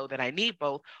heavy flow that I need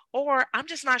both. Or I'm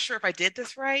just not sure if I did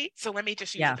this right. So let me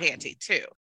just use the panty too.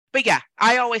 But yeah,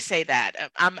 I always say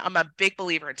that. I'm a big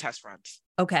believer in test runs.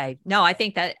 Okay. No, I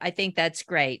think that's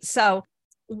great. So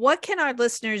what can our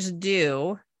listeners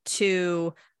do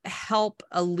to help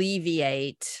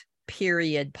alleviate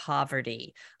period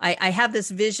poverty? I have this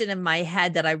vision in my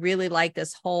head that I really like,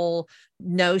 this whole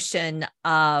notion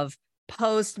of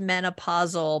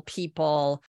postmenopausal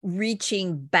people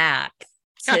reaching back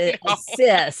to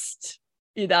assist,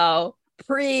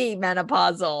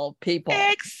 pre-menopausal people.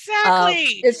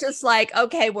 Exactly. It's just like,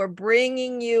 okay, we're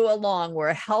bringing you along.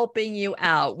 We're helping you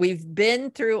out. We've been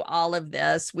through all of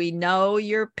this. We know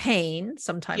your pain,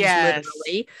 sometimes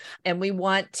literally, and we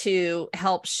want to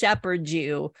help shepherd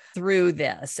you through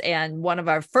this. And one of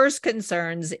our first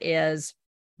concerns is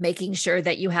making sure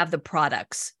that you have the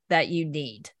products that you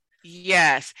need.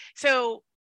 Yes. So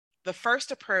the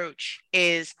first approach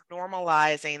is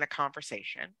normalizing the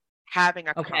conversation, having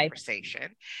a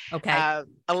conversation. Okay.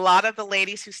 A lot of the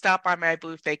ladies who stop by my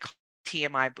booth, they call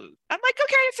TMI booth. I'm like,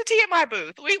 okay, it's a TMI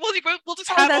booth. We'll just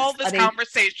have all this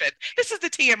conversation. This is the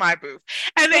TMI booth.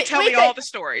 And they tell me all the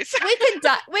stories.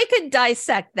 We could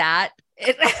dissect that.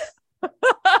 This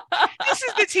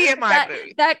is the TMI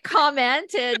booth. That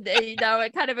comment, and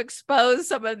it kind of exposed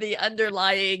some of the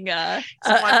underlying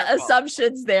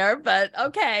assumptions there. But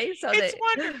okay, so it's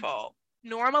wonderful.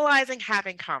 Normalizing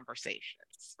having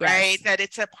conversations, right? Yes. That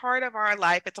it's a part of our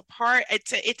life.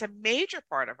 It's a major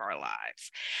part of our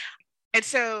lives. And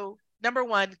so, number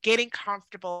one, getting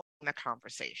comfortable in the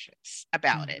conversations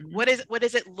about it. What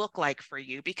does it look like for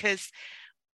you? Because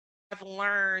what I've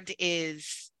learned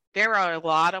is there are a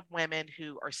lot of women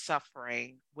who are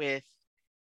suffering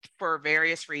for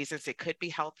various reasons. It could be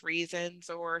health reasons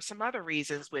or some other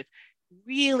reasons, with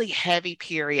really heavy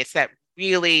periods that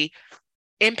really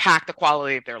impact the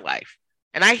quality of their life.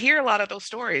 And I hear a lot of those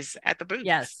stories at the booth.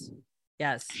 Yes.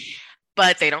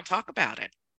 But they don't talk about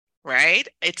it, right?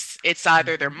 It's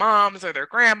either their moms or their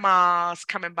grandmas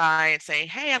coming by and saying,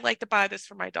 hey, I'd like to buy this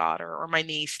for my daughter or my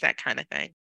niece, that kind of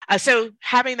thing. So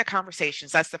having the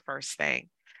conversations, that's the first thing.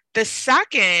 The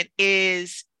second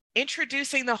is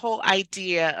introducing the whole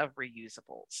idea of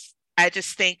reusables. I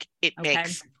just think it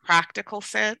makes practical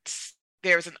sense.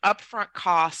 There's an upfront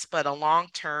cost, but a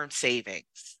long-term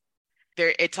savings.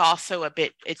 It's also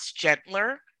it's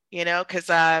gentler, because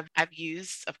I've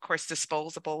used, of course,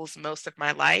 disposables most of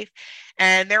my life,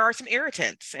 and there are some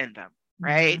irritants in them,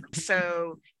 right? Mm-hmm.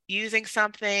 So using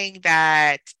something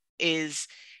that is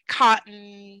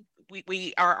cotton,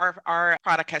 our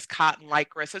product has cotton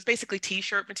lycra, so it's basically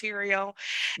t-shirt material,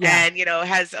 and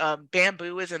has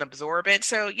bamboo as an absorbent.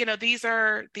 So these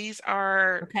are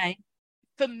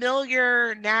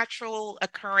familiar, natural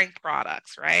occurring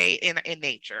products, right, in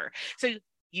nature. So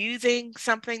using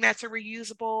something that's a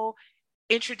reusable,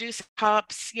 introducing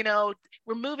cups,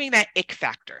 removing that ick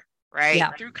factor, right,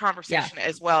 through conversation,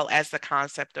 as well as the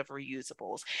concept of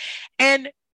reusables.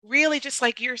 And really, just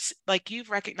like you've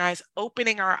recognized,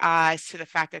 opening our eyes to the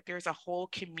fact that there's a whole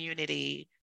community,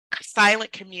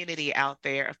 silent community out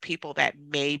there of people that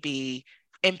may be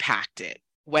impacted,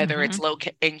 whether it's low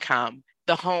income,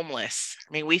 the homeless.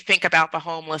 I mean, we think about the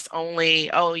homeless only,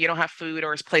 you don't have food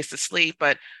or a place to sleep,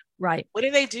 but right. What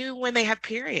do they do when they have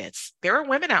periods? There are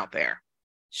women out there.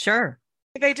 Sure.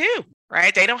 They do,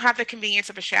 right? They don't have the convenience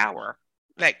of a shower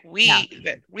like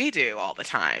that we do all the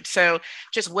time. So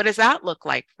just what does that look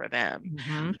like for them?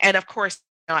 Mm-hmm. And of course,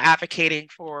 advocating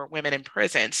for women in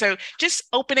prison. So just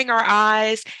opening our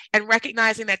eyes and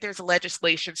recognizing that there's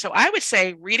legislation. So I would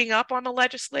say reading up on the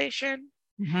legislation,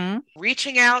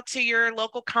 reaching out to your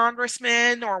local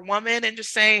congressman or woman and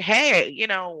just saying, hey,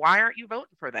 why aren't you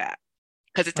voting for that?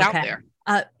 Because it's out there.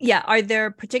 Are there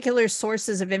particular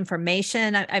sources of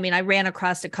information? I mean, I ran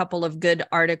across a couple of good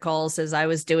articles as I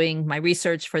was doing my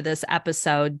research for this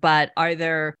episode, but are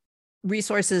there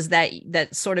resources that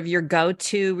sort of your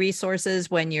go-to resources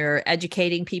when you're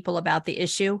educating people about the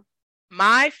issue?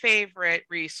 My favorite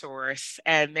resource,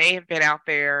 and they have been out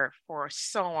there for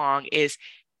so long, is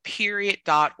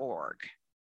period.org.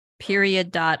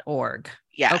 Period.org.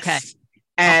 Yes. Okay.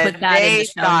 I'll put that in the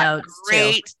show notes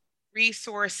great too.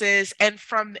 Resources, and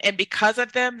because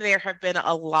of them, there have been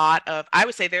a lot of, I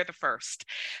would say they're the first,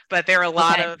 but there are a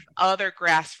lot of other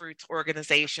grassroots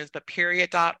organizations, but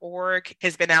period.org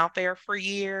has been out there for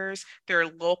years. There are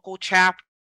local chapters.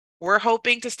 We're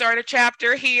hoping to start a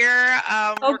chapter here.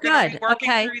 We're going to be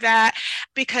working through that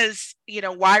because,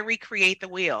 why recreate the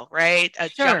wheel, right?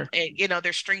 Sure.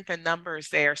 There's strength in numbers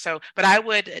there. So, but I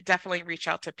would definitely reach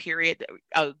out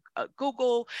to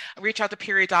Google, reach out to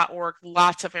period.org,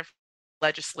 lots of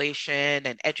legislation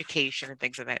and education and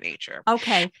things of that nature.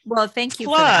 Okay. Well, thank you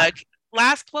for that.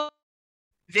 Last plug.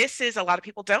 This is, a lot of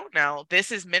people don't know,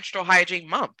 this is Menstrual Hygiene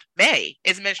Month. May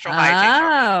is Menstrual Hygiene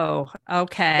Month. Oh,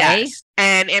 okay. Yes.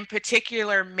 And in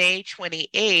particular, May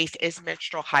 28th is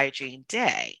Menstrual Hygiene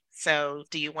Day. So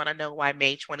do you want to know why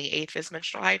May 28th is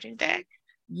Menstrual Hygiene Day?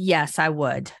 Yes, I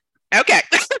would. Okay.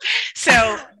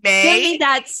 So May. Give me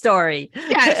that story.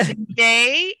 Yes.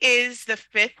 May is the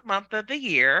 5th month of the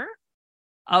year.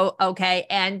 Oh, okay.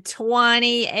 And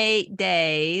 28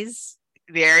 days.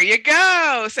 There you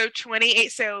go. So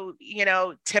 28. So,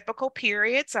 typical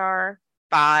periods are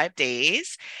 5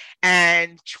 days,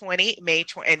 and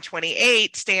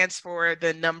 28 stands for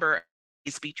the number of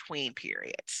days between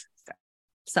periods. So.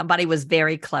 Somebody was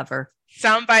very clever.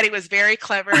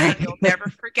 And you'll never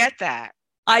forget that.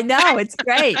 I know. It's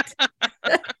great.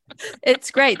 It's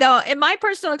great. Though in my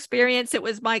personal experience, it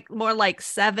was more like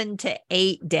 7 to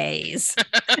 8 days.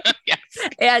 Yes.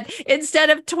 And instead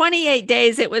of 28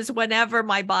 days, it was whenever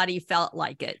my body felt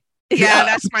like it. Yeah,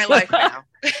 that's my life now.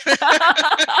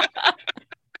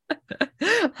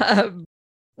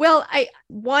 Well, I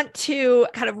want to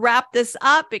kind of wrap this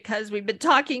up because we've been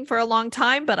talking for a long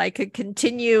time, but I could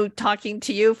continue talking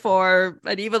to you for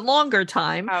an even longer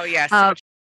time. Oh, yes.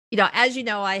 As you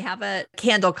know, I have a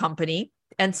candle company.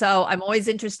 And so I'm always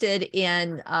interested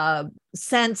in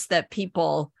scents that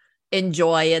people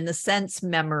enjoy and the scents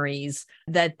memories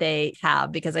that they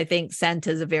have, because I think scent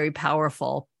is a very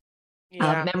powerful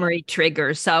memory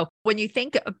trigger. So when you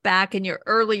think back in your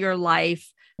earlier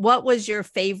life, what was your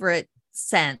favorite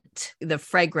scent, the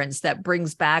fragrance that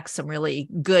brings back some really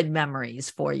good memories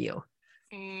for you?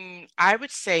 I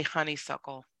would say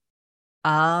honeysuckle.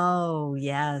 Oh,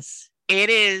 yes. It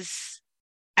is,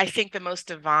 I think, the most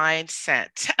divine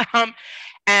scent.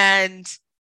 And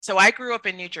so I grew up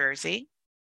in New Jersey,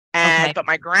 but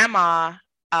my grandma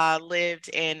lived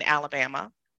in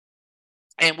Alabama,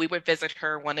 and we would visit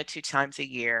her 1 to 2 times a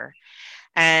year.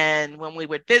 And when we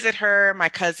would visit her, my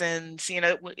cousins,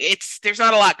 there's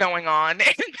not a lot going on in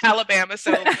Alabama,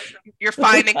 so you're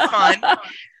finding fun.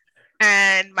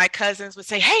 And my cousins would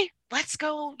say, "Hey, let's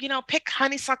go, pick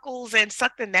honeysuckles and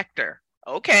suck the nectar."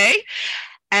 Okay.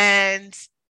 And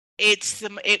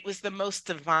it was the most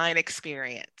divine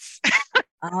experience.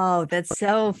 Oh, that's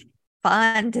so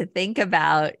fun to think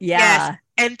about. Yeah. Yes.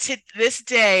 And to this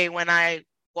day, when I'm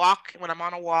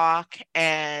on a walk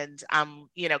and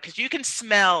because you can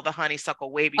smell the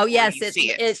honeysuckle way before you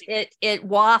see it. It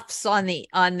wafts on the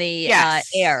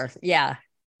air. Yeah.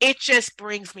 It just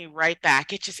brings me right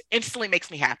back. It just instantly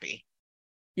makes me happy.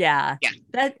 Yeah.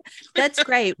 That's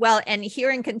great. Well, and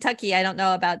here in Kentucky, I don't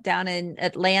know about down in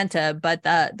Atlanta, but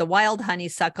the wild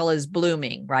honeysuckle is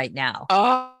blooming right now.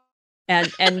 Oh.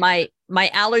 And my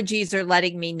allergies are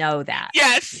letting me know that.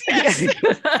 Yes.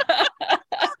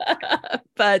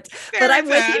 But I'm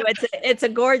with you.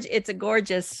 It's a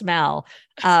gorgeous smell.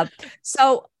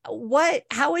 So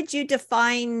how would you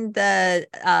define the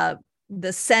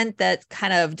scent that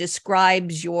kind of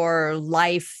describes your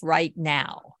life right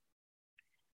now?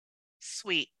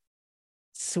 Sweet.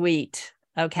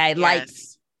 Okay. Yes. Like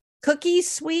cookie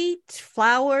sweet,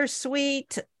 flower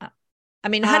sweet. I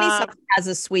mean, honeysuckle has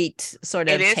a sweet sort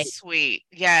of taste. It is sweet.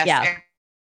 Yes. Yeah.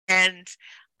 And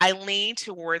I lean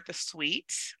toward the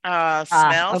sweet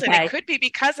smells, and it could be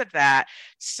because of that.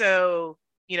 So,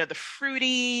 the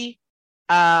fruity,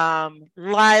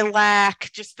 lilac,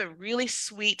 just the really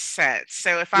sweet scents.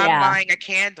 So if I'm buying a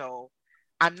candle,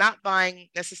 I'm not buying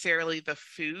necessarily the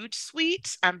food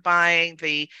sweet. I'm buying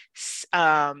the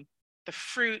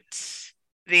fruit,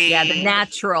 the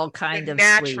natural kind of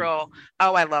natural. Sweet.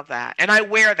 Oh, I love that. And I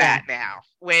wear that now.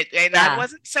 I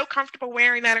wasn't so comfortable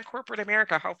wearing that in corporate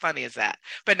America. How funny is that?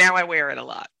 But now I wear it a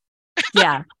lot.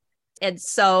 Yeah. And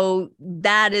so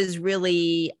that is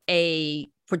really a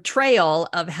portrayal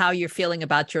of how you're feeling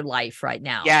about your life right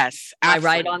now. Yes. Am I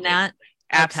right on that?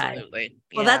 Absolutely. Okay.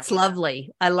 Well, that's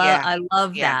lovely. I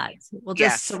love that. We'll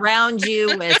just surround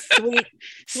you with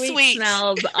sweet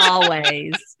smells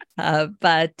always.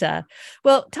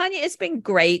 Well, Tanya, it's been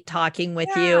great talking with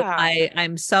you.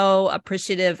 I'm so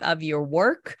appreciative of your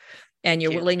work and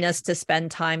your willingness to spend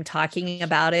time talking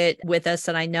about it with us.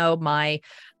 And I know my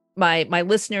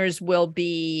listeners will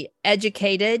be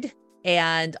educated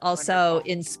and also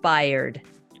inspired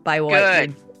by what you're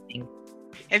doing.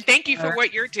 And thank you for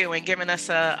what you're doing, giving us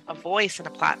a voice and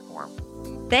a platform.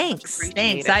 Thanks.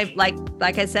 I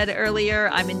like I said earlier,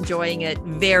 I'm enjoying it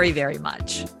very, very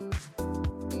much.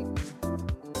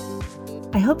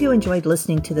 I hope you enjoyed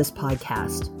listening to this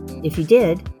podcast. If you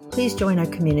did, please join our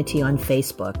community on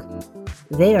Facebook.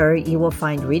 There, you will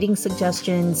find reading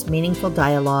suggestions, meaningful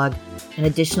dialogue, and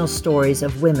additional stories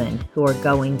of women who are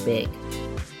going big.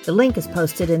 The link is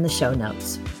posted in the show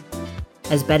notes.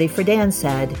 As Betty Friedan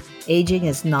said, aging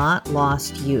is not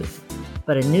lost youth,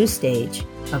 but a new stage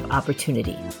of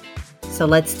opportunity. So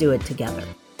let's do it together.